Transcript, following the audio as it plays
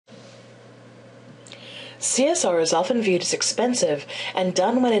CSR is often viewed as expensive and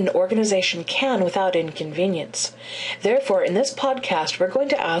done when an organization can without inconvenience. Therefore, in this podcast, we're going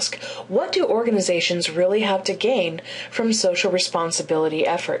to ask, what do organizations really have to gain from social responsibility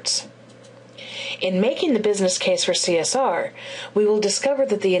efforts? In making the business case for CSR, we will discover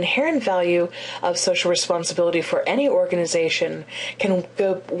that the inherent value of social responsibility for any organization can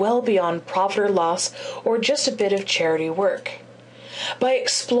go well beyond profit or loss or just a bit of charity work. By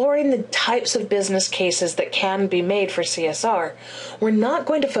exploring the types of business cases that can be made for CSR, we're not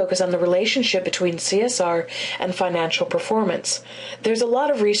going to focus on the relationship between CSR and financial performance. There's a lot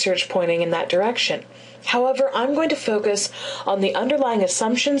of research pointing in that direction. However, I'm going to focus on the underlying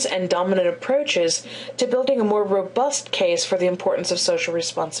assumptions and dominant approaches to building a more robust case for the importance of social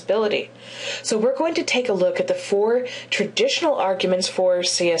responsibility. So we're going to take a look at the 4 traditional arguments for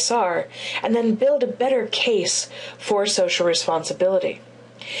CSR and then build a better case for social responsibility.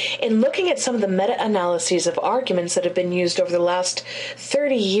 In looking at some of the meta-analyses of arguments that have been used over the last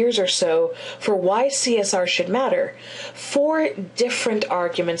 30 years or so for why CSR should matter, 4 different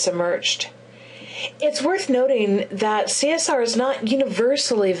arguments emerged. It's worth noting that CSR is not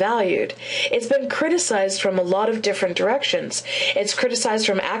universally valued. It's been criticized from a lot of different directions. It's criticized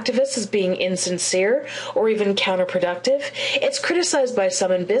from activists as being insincere or even counterproductive. It's criticized by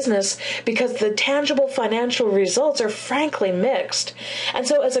some in business because the tangible financial results are frankly mixed. And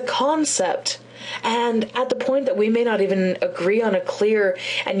so as a concept, and at the point that we may not even agree on a clear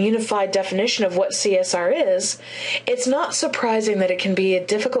and unified definition of what CSR is, it's not surprising that it can be a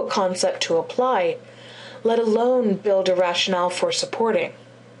difficult concept to apply, let alone build a rationale for supporting.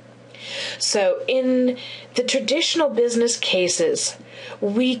 So in the traditional business cases,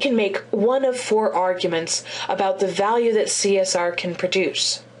 we can make one of 4 arguments about the value that CSR can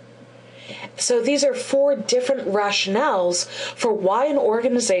produce. So these are 4 different rationales for why an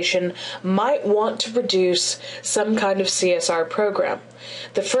organization might want to produce some kind of CSR program.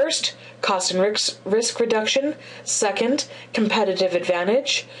 The first, cost and risk reduction. Second, competitive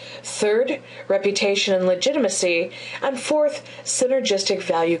advantage. Third, reputation and legitimacy. And fourth, synergistic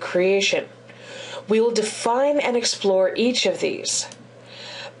value creation. We will define and explore each of these.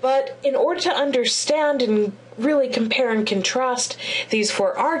 But in order to understand and really compare and contrast these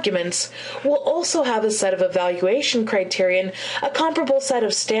 4 arguments, we'll also have a set of evaluation criterion, a comparable set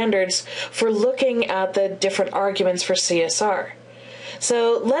of standards for looking at the different arguments for CSR.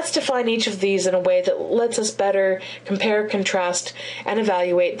 So let's define each of these in a way that lets us better compare, contrast, and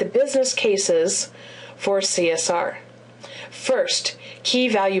evaluate the business cases for CSR. First, key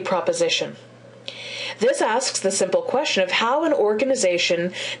value proposition. This asks the simple question of how an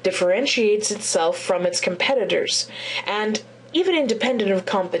organization differentiates itself from its competitors, and even independent of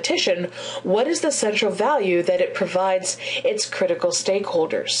competition, what is the central value that it provides its critical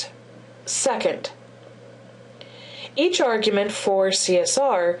stakeholders? Second, each argument for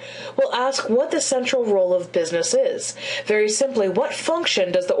CSR will ask what the central role of business is. Very simply, what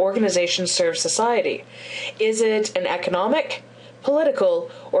function does the organization serve society? Is it an economic,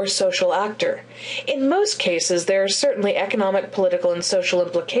 political, or social actor? In most cases, there are certainly economic, political, and social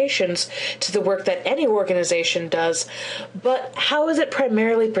implications to the work that any organization does, but how is it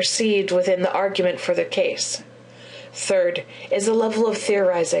primarily perceived within the argument for the case? Third is the level of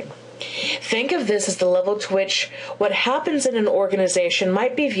theorizing. Think of this as the level to which what happens in an organization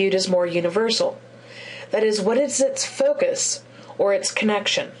might be viewed as more universal. That is, what is its focus or its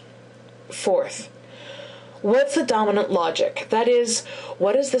connection? Fourth, what's the dominant logic? That is,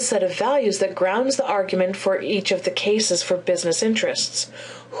 what is the set of values that grounds the argument for each of the cases for business interests?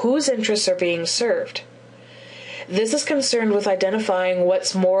 Whose interests are being served? This is concerned with identifying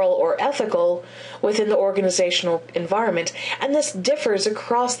what's moral or ethical within the organizational environment, and this differs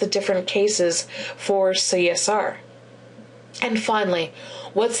across the different cases for CSR. And finally,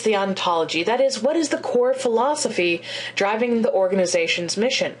 what's the ontology? That is, what is the core philosophy driving the organization's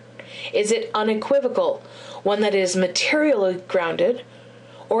mission? Is it unequivocal, one that is materially grounded,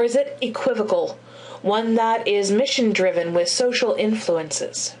 or is it equivocal, one that is mission-driven with social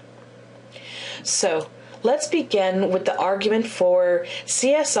influences? So, let's begin with the argument for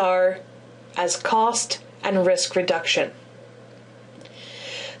CSR as cost and risk reduction.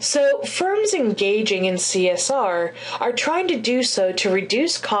 So, firms engaging in CSR are trying to do so to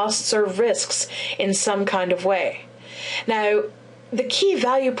reduce costs or risks in some kind of way. Now, the key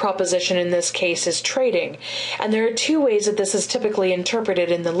value proposition in this case is trading, and there are 2 ways that this is typically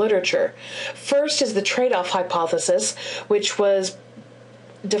interpreted in the literature. First is the trade-off hypothesis, which was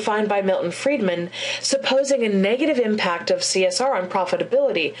defined by Milton Friedman, supposing a negative impact of CSR on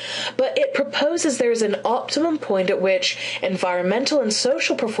profitability, but it proposes there's an optimum point at which environmental and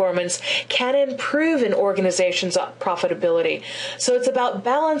social performance can improve an organization's profitability. So it's about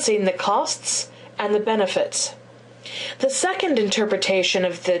balancing the costs and the benefits. The second interpretation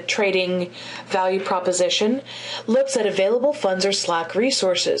of the trading value proposition looks at available funds or slack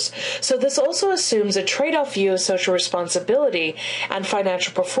resources. So this also assumes a trade-off view of social responsibility and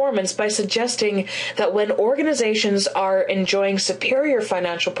financial performance by suggesting that when organizations are enjoying superior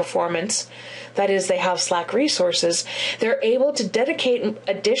financial performance, that is, they have slack resources, they're able to dedicate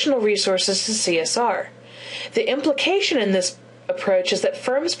additional resources to CSR. The implication in this approach is that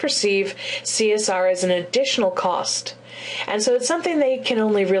firms perceive CSR as an additional cost. And so it's something they can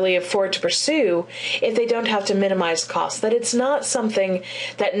only really afford to pursue if they don't have to minimize costs, that it's not something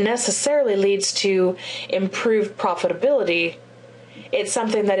that necessarily leads to improved profitability. It's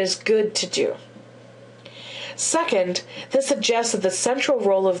something that is good to do. Second, this suggests that the central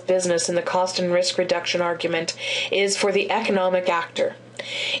role of business in the cost and risk reduction argument is for the economic actor.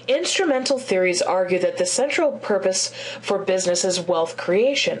 Instrumental theories argue that the central purpose for business is wealth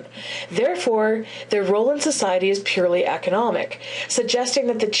creation. Therefore, their role in society is purely economic, suggesting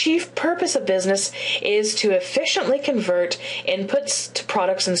that the chief purpose of business is to efficiently convert inputs to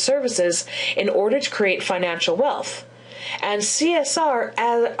products and services in order to create financial wealth. And CSR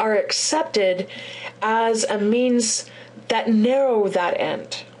are accepted as a means that narrow that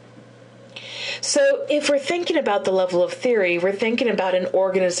end. So if we're thinking about the level of theory, we're thinking about an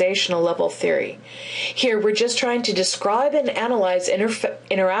organizational level theory. Here, we're just trying to describe and analyze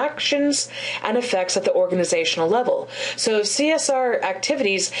interactions and effects at the organizational level. So if CSR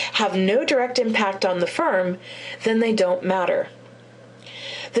activities have no direct impact on the firm, then they don't matter.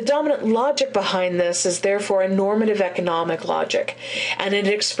 The dominant logic behind this is therefore a normative economic logic, and it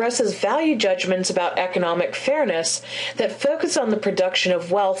expresses value judgments about economic fairness that focus on the production of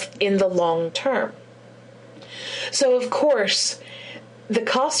wealth in the long term. So, of course, the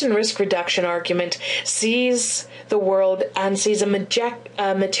cost and risk reduction argument sees the world and sees a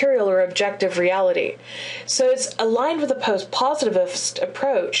material or objective reality. So it's aligned with a post-positivist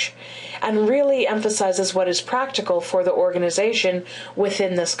approach and really emphasizes what is practical for the organization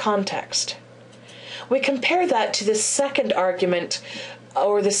within this context. We compare that to the second argument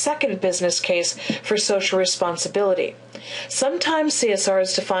or the second business case for social responsibility. Sometimes CSR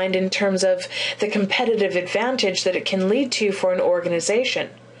is defined in terms of the competitive advantage that it can lead to for an organization.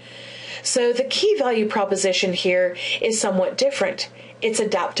 So the key value proposition here is somewhat different. It's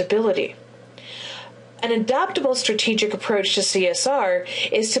adaptability. An adaptable strategic approach to CSR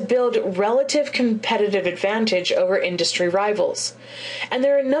is to build relative competitive advantage over industry rivals. And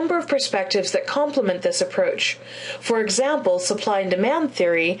there are a number of perspectives that complement this approach. For example, supply and demand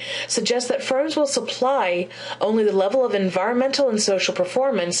theory suggests that firms will supply only the level of environmental and social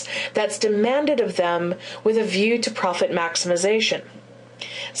performance that's demanded of them with a view to profit maximization.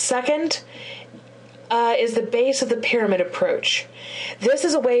 Second, is the base of the pyramid approach. This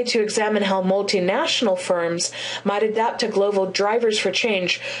is a way to examine how multinational firms might adapt to global drivers for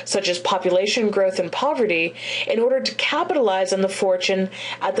change, such as population growth and poverty, in order to capitalize on the fortune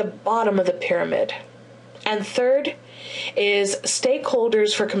at the bottom of the pyramid. And third is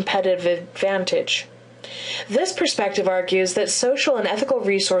stakeholders for competitive advantage. This perspective argues that social and ethical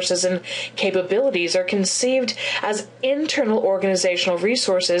resources and capabilities are conceived as internal organizational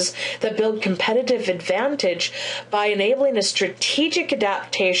resources that build competitive advantage by enabling a strategic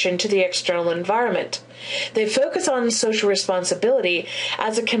adaptation to the external environment. They focus on social responsibility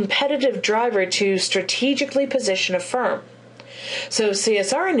as a competitive driver to strategically position a firm. So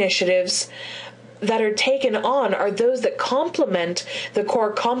CSR initiatives that are taken on are those that complement the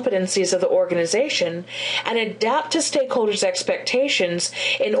core competencies of the organization and adapt to stakeholders' expectations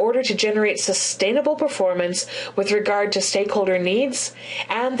in order to generate sustainable performance with regard to stakeholder needs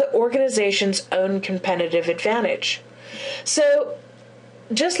and the organization's own competitive advantage. So,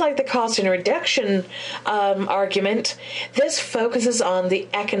 just like the cost and reduction argument, this focuses on the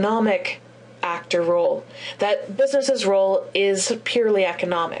economic actor role, that business's role is purely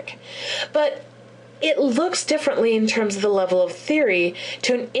economic. But it looks differently in terms of the level of theory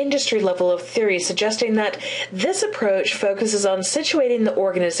to an industry level of theory, suggesting that this approach focuses on situating the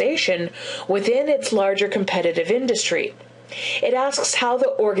organization within its larger competitive industry. It asks how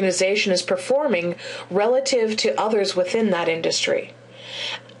the organization is performing relative to others within that industry.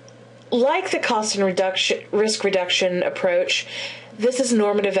 Like the cost and risk reduction approach, This is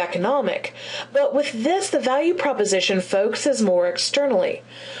normative economic, but with this, the value proposition focuses more externally.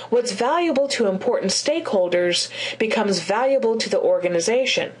 What's valuable to important stakeholders becomes valuable to the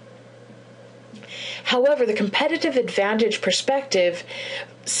organization. However, the competitive advantage perspective,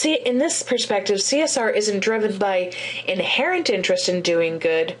 in this perspective, CSR isn't driven by inherent interest in doing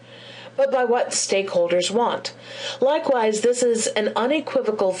good, but by what stakeholders want. Likewise, this is an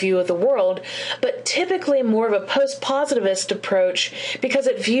unequivocal view of the world, but typically more of a post-positivist approach because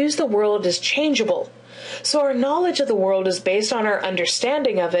it views the world as changeable. So our knowledge of the world is based on our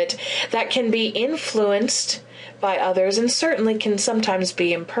understanding of it that can be influenced by others and certainly can sometimes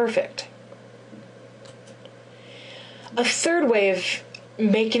be imperfect. A third way of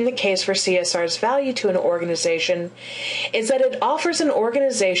making the case for CSR's value to an organization is that it offers an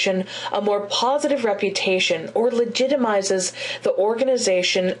organization a more positive reputation or legitimizes the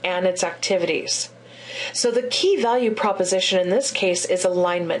organization and its activities. So the key value proposition in this case is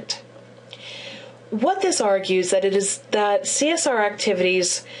alignment. What this argues that it is that CSR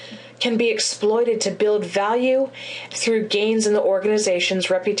activities can be exploited to build value through gains in the organization's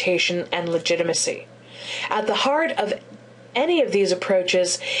reputation and legitimacy. At the heart of any of these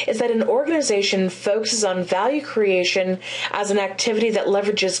approaches is that an organization focuses on value creation as an activity that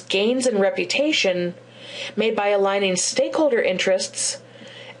leverages gains in reputation made by aligning stakeholder interests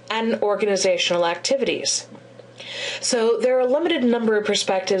and organizational activities. So there are a limited number of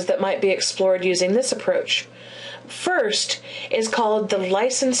perspectives that might be explored using this approach. First is called the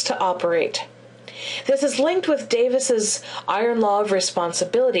license to operate. This is linked with Davis's iron law of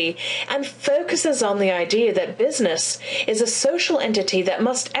responsibility and focuses on the idea that business is a social entity that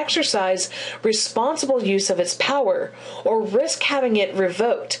must exercise responsible use of its power or risk having it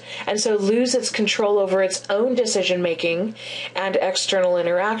revoked and so lose its control over its own decision-making and external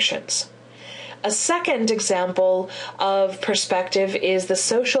interactions. A second example of perspective is the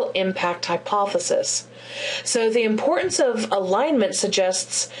social impact hypothesis. So the importance of alignment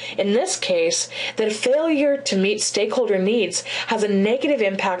suggests, in this case, that a failure to meet stakeholder needs has a negative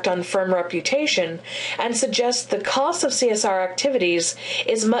impact on firm reputation and suggests the cost of CSR activities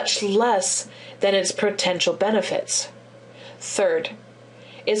is much less than its potential benefits. Third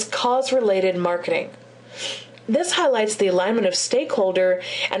is cause-related marketing. This highlights the alignment of stakeholder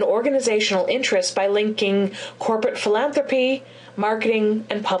and organizational interests by linking corporate philanthropy, marketing,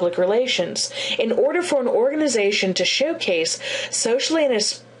 and public relations. In order for an organization to showcase socially and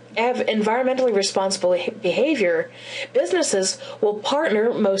environmentally responsible behavior, businesses will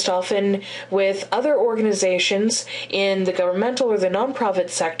partner most often with other organizations in the governmental or the nonprofit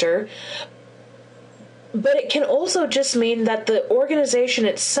sector. But it can also just mean that the organization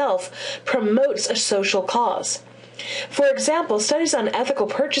itself promotes a social cause. For example, studies on ethical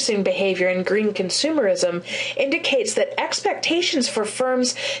purchasing behavior and green consumerism indicates that expectations for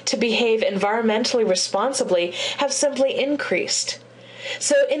firms to behave environmentally responsibly have simply increased.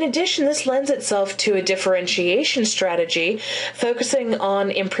 So in addition, this lends itself to a differentiation strategy focusing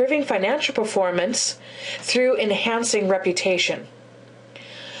on improving financial performance through enhancing reputation.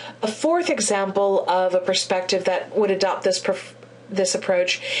 A fourth example of a perspective that would adopt this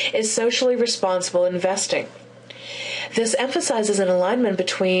approach is socially responsible investing. This emphasizes an alignment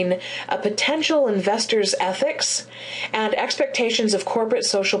between a potential investor's ethics and expectations of corporate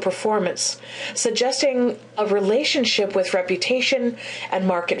social performance, suggesting a relationship with reputation and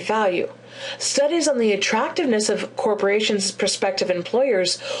market value. Studies on the attractiveness of corporations as prospective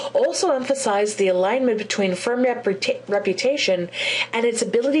employers also emphasize the alignment between firm reputation and its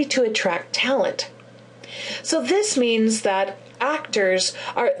ability to attract talent. So this means that actors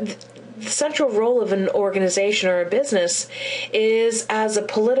are the central role of an organization or a business is as a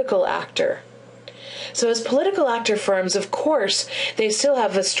political actor. So as political actor firms, of course, they still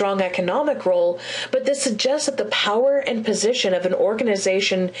have a strong economic role, but this suggests that the power and position of an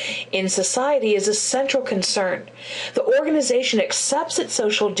organization in society is a central concern. The organization accepts its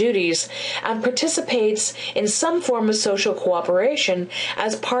social duties and participates in some form of social cooperation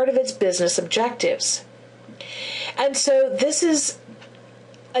as part of its business objectives. And so this is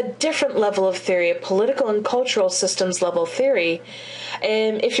a different level of theory, a political and cultural systems level theory.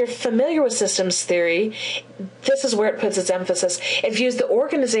 If you're familiar with systems theory, this is where it puts its emphasis. It views the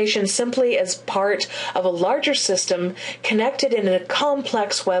organization simply as part of a larger system connected in a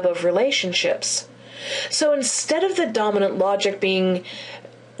complex web of relationships. So instead of the dominant logic being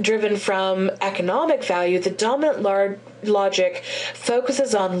driven from economic value, the dominant logic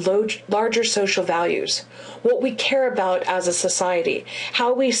focuses on larger social values, what we care about as a society,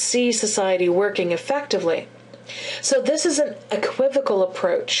 how we see society working effectively. So this is an equivocal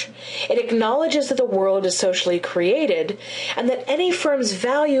approach. It acknowledges that the world is socially created and that any firm's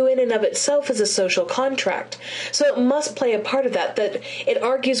value in and of itself is a social contract. So it must play a part of that it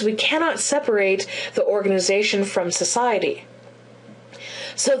argues we cannot separate the organization from society.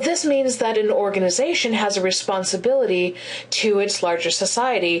 So this means that an organization has a responsibility to its larger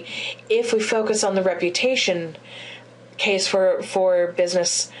society if we focus on the reputation case for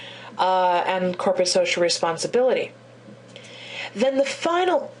business and corporate social responsibility. Then the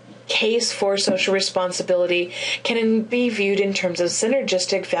final case for social responsibility can be viewed in terms of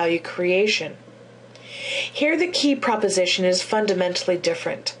synergistic value creation. Here the key proposition is fundamentally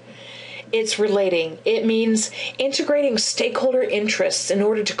different. It's relating. It means integrating stakeholder interests in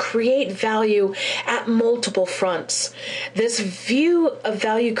order to create value at multiple fronts. This view of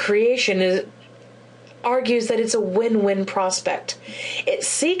value creation argues that it's a win-win prospect. It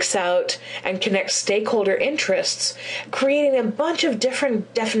seeks out and connects stakeholder interests, creating a bunch of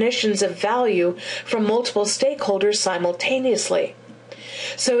different definitions of value from multiple stakeholders simultaneously.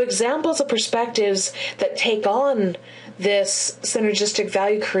 So examples of perspectives that take on this synergistic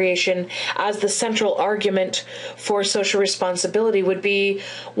value creation as the central argument for social responsibility would be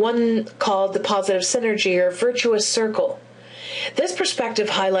one called the positive synergy or virtuous circle. This perspective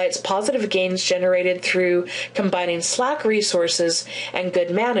highlights positive gains generated through combining Slack resources and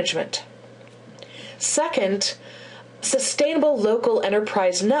good management. Second, sustainable local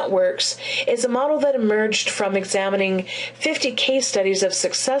enterprise networks is a model that emerged from examining 50 case studies of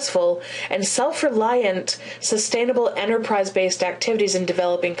successful and self-reliant sustainable enterprise-based activities in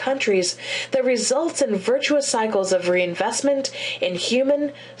developing countries that results in virtuous cycles of reinvestment in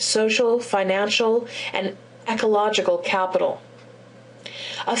human, social, financial, and ecological capital.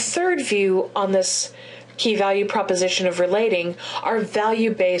 A third view on this key value proposition of relating are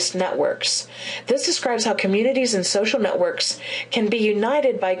value-based networks. This describes how communities and social networks can be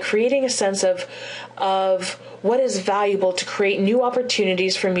united by creating a sense of what is valuable to create new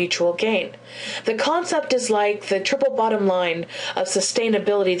opportunities for mutual gain. The concept is like the triple bottom line of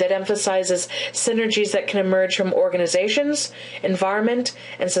sustainability that emphasizes synergies that can emerge from organizations, environment,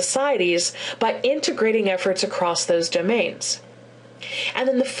 and societies by integrating efforts across those domains. And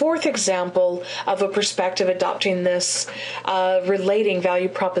then the fourth example of a perspective adopting this relating value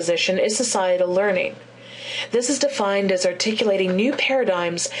proposition is societal learning. This is defined as articulating new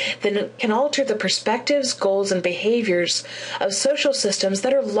paradigms that can alter the perspectives, goals, and behaviors of social systems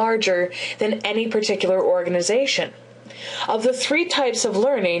that are larger than any particular organization. Of the three types of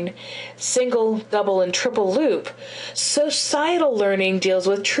learning, single, double, and triple loop, societal learning deals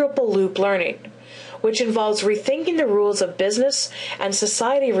with triple loop learning, which involves rethinking the rules of business and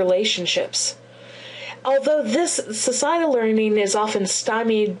society relationships. Although this societal learning is often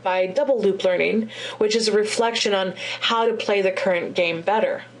stymied by double loop learning, which is a reflection on how to play the current game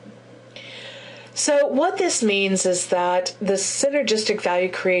better. So what this means is that the synergistic value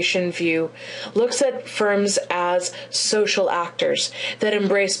creation view looks at firms as social actors that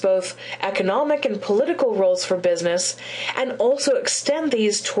embrace both economic and political roles for business and also extend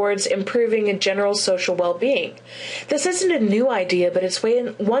these towards improving a general social well-being. This isn't a new idea, but it's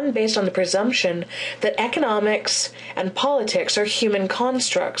one based on the presumption that economics and politics are human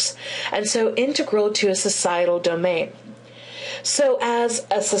constructs and so integral to a societal domain. So as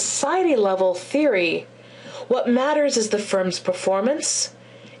a society-level theory, what matters is the firm's performance,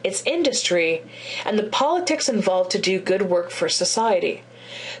 its industry, and the politics involved to do good work for society.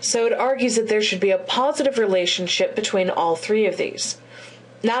 So it argues that there should be a positive relationship between all three of these.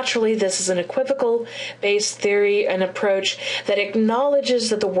 Naturally, this is an equivocal-based theory and approach that acknowledges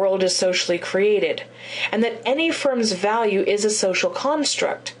that the world is socially created, and that any firm's value is a social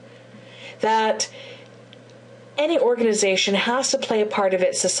construct, that any organization has to play a part of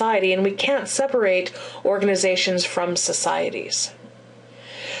its society, and we can't separate organizations from societies.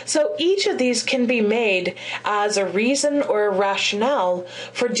 So each of these can be made as a reason or a rationale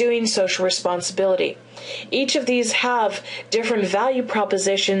for doing social responsibility. Each of these have different value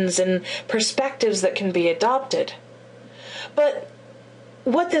propositions and perspectives that can be adopted. But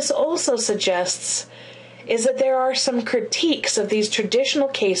what this also suggests is that there are some critiques of these traditional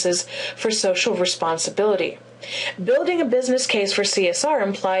cases for social responsibility. Building a business case for CSR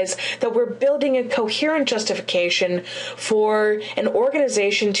implies that we're building a coherent justification for an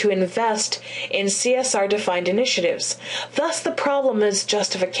organization to invest in CSR-defined initiatives. Thus, the problem is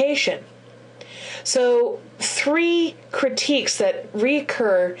justification. So, three critiques that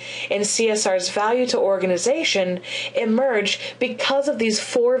recur in CSR's value to organization emerge because of these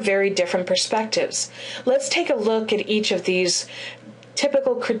four very different perspectives. Let's take a look at each of these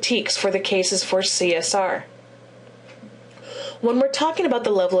typical critiques for the cases for CSR. When we're talking about the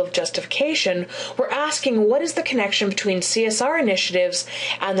level of justification, we're asking what is the connection between CSR initiatives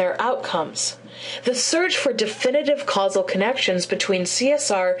and their outcomes. The search for definitive causal connections between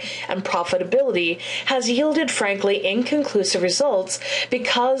CSR and profitability has yielded, frankly, inconclusive results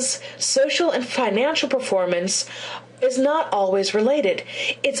because social and financial performance is not always related.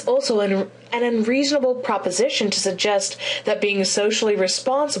 It's also an unreasonable proposition to suggest that being socially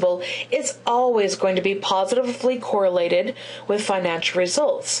responsible is always going to be positively correlated with financial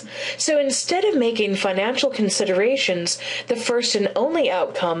results. So instead of making financial considerations the first and only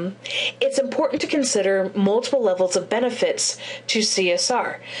outcome, it's important to consider multiple levels of benefits to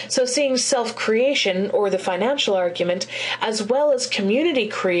CSR. So seeing self-creation, or the financial argument, as well as community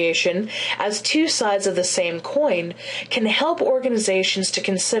creation as two sides of the same coin can help organizations to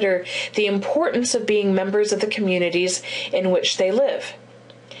consider the importance of being members of the communities in which they live.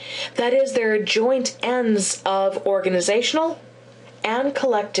 That is, there are joint ends of organizational and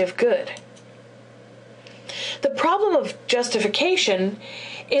collective good. The problem of justification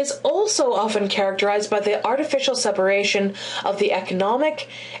is also often characterized by the artificial separation of the economic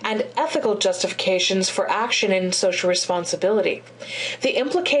and ethical justifications for action in social responsibility. The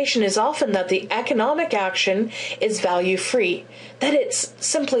implication is often that the economic action is value-free, that it's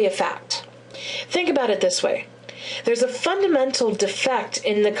simply a fact. Think about it this way. There's a fundamental defect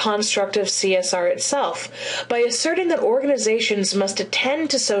in the construct of CSR itself. By asserting that organizations must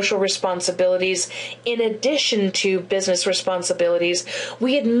attend to social responsibilities in addition to business responsibilities,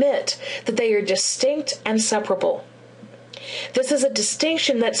 we admit that they are distinct and separable. This is a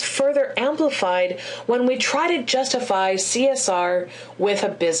distinction that's further amplified when we try to justify CSR with a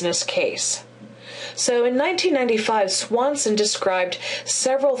business case. So in 1995, Swanson described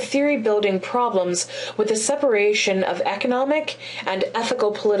several theory-building problems with the separation of economic and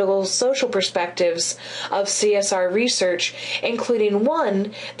ethical, political, social perspectives of CSR research, including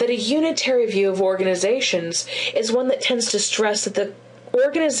one that a unitary view of organizations is one that tends to stress that the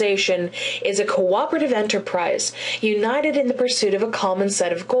organization is a cooperative enterprise united in the pursuit of a common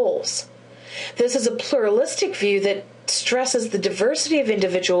set of goals. This is a pluralistic view that stresses the diversity of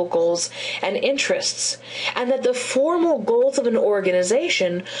individual goals and interests, and that the formal goals of an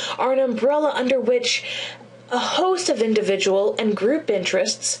organization are an umbrella under which a host of individual and group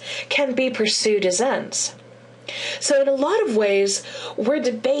interests can be pursued as ends. So in a lot of ways, we're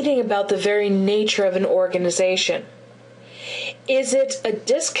debating about the very nature of an organization. Is it a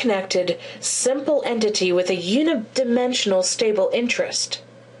disconnected, simple entity with a unidimensional, stable interest?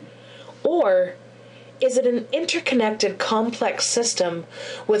 Or is it an interconnected, complex system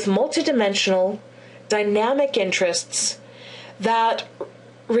with multidimensional, dynamic interests that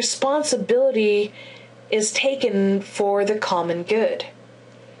responsibility is taken for the common good?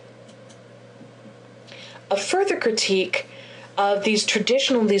 A further critique of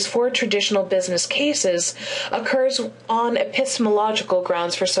these four traditional business cases occurs on epistemological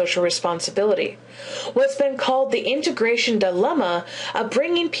grounds for social responsibility. What's been called the integration dilemma of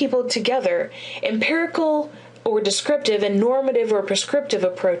bringing people together, empirical or descriptive and normative or prescriptive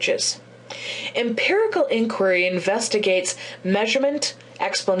approaches. Empirical inquiry investigates measurement,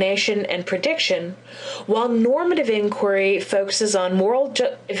 explanation, and prediction, while normative inquiry focuses on moral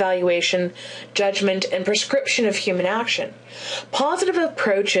evaluation, judgment, and prescription of human action. Positive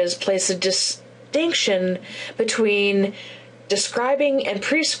approaches place a distinction between describing and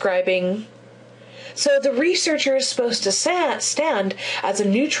prescribing. So the researcher is supposed to stand as a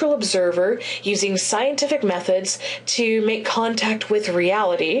neutral observer using scientific methods to make contact with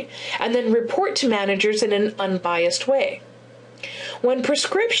reality, and then report to managers in an unbiased way. When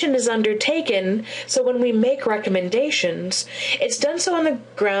prescription is undertaken, so when we make recommendations, it's done so on the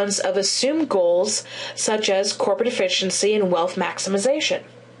grounds of assumed goals such as corporate efficiency and wealth maximization.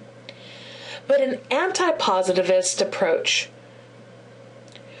 But an anti-positivist approach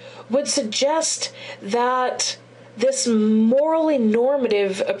would suggest that this morally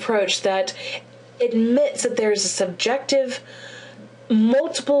normative approach that admits that there's a subjective,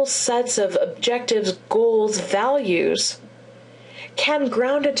 multiple sets of objectives, goals, values, can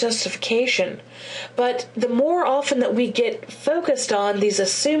ground a justification. But the more often that we get focused on these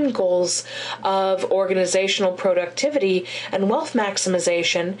assumed goals of organizational productivity and wealth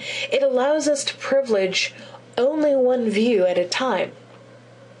maximization, it allows us to privilege only one view at a time.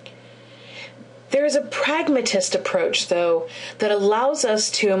 There is a pragmatist approach, though, that allows us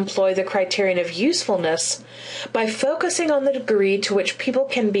to employ the criterion of usefulness by focusing on the degree to which people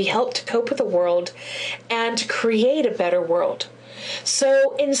can be helped to cope with the world and to create a better world.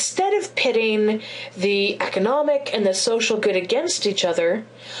 So instead of pitting the economic and the social good against each other,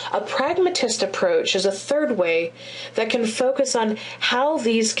 a pragmatist approach is a third way that can focus on how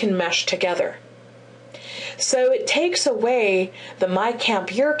these can mesh together. So it takes away the my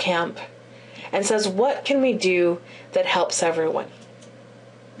camp, your camp, and says, what can we do that helps everyone?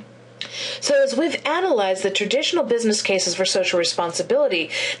 So as we've analyzed the traditional business cases for social responsibility,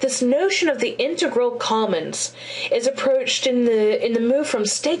 this notion of the integral commons is approached in the move from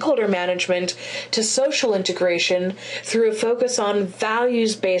stakeholder management to social integration through a focus on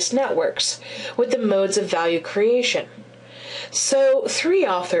values-based networks with the modes of value creation. So 3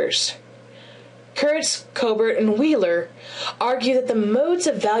 authors, Kurtz, Cobert, and Wheeler, argue that the modes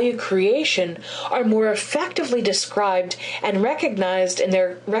of value creation are more effectively described and recognized in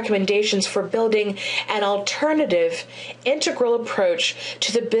their recommendations for building an alternative, integral approach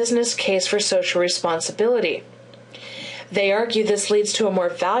to the business case for social responsibility. They argue this leads to a more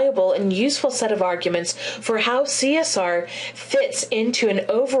valuable and useful set of arguments for how CSR fits into an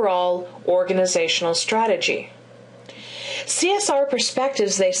overall organizational strategy. CSR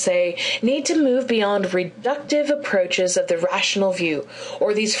perspectives, they say, need to move beyond reductive approaches of the rational view,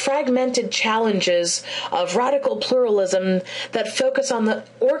 or these fragmented challenges of radical pluralism that focus on the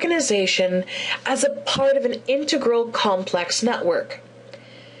organization as a part of an integral, complex network.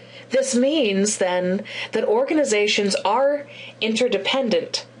 This means, then, that organizations are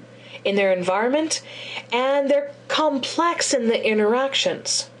interdependent in their environment and they're complex in the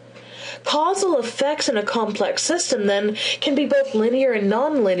interactions. Causal effects in a complex system, then, can be both linear and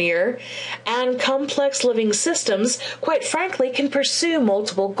nonlinear, and complex living systems, quite frankly, can pursue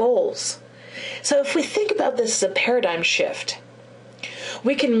multiple goals. So if we think about this as a paradigm shift,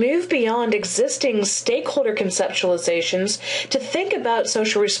 we can move beyond existing stakeholder conceptualizations to think about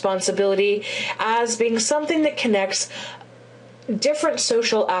social responsibility as being something that connects different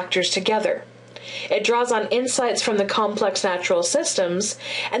social actors together. It draws on insights from the complex natural systems,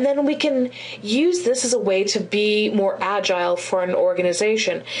 and then we can use this as a way to be more agile for an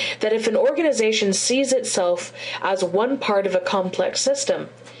organization. That if an organization sees itself as one part of a complex system,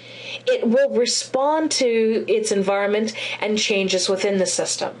 it will respond to its environment and changes within the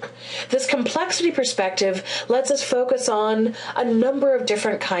system. This complexity perspective lets us focus on a number of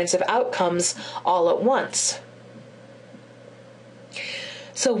different kinds of outcomes all at once.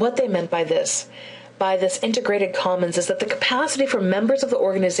 So what they meant by this integrated commons is that the capacity for members of the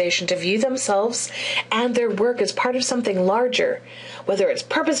organization to view themselves and their work as part of something larger, whether it's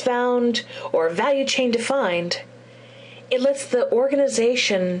purpose-bound or value chain defined, it lets the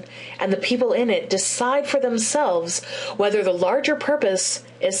organization and the people in it decide for themselves whether the larger purpose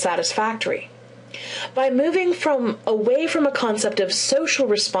is satisfactory. By moving away from a concept of social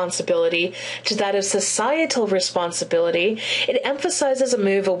responsibility to that of societal responsibility, it emphasizes a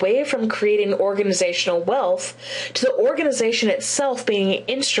move away from creating organizational wealth to the organization itself being an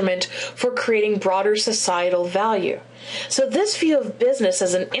instrument for creating broader societal value. So this view of business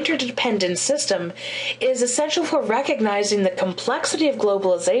as an interdependent system is essential for recognizing the complexity of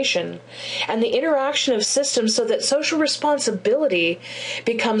globalization and the interaction of systems so that social responsibility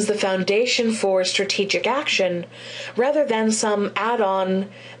becomes the foundation for strategic action rather than some add-on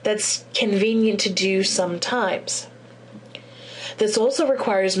that's convenient to do sometimes. This also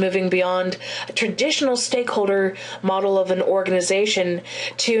requires moving beyond a traditional stakeholder model of an organization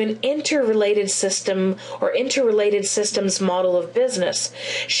to an interrelated system or interrelated systems model of business,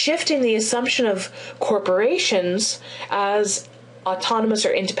 shifting the assumption of corporations as autonomous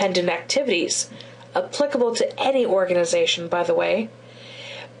or independent activities, applicable to any organization, by the way.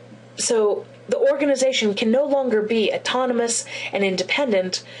 So the organization can no longer be autonomous and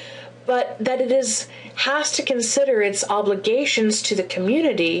independent, but that it has to consider its obligations to the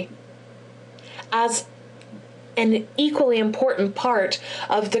community as an equally important part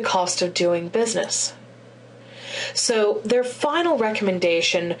of the cost of doing business. So their final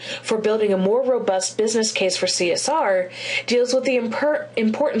recommendation for building a more robust business case for CSR deals with the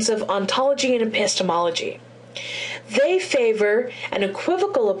importance of ontology and epistemology. They favor an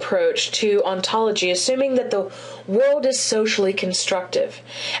equivocal approach to ontology, assuming that the world is socially constructive,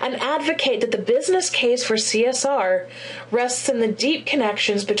 and advocate that the business case for CSR rests in the deep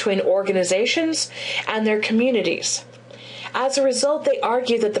connections between organizations and their communities. As a result, they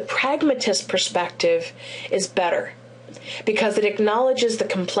argue that the pragmatist perspective is better, because it acknowledges the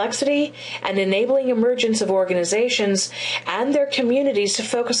complexity and enabling emergence of organizations and their communities to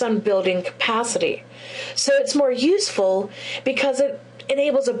focus on building capacity. So it's more useful because it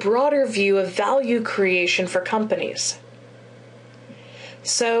enables a broader view of value creation for companies.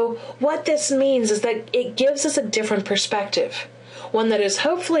 So what this means is that it gives us a different perspective. one that is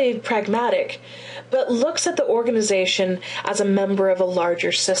hopefully pragmatic, but looks at the organization as a member of a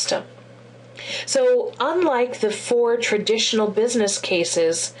larger system. So, unlike the 4 traditional business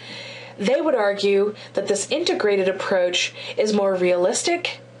cases, they would argue that this integrated approach is more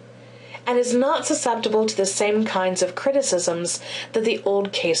realistic and is not susceptible to the same kinds of criticisms that the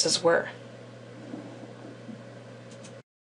old cases were.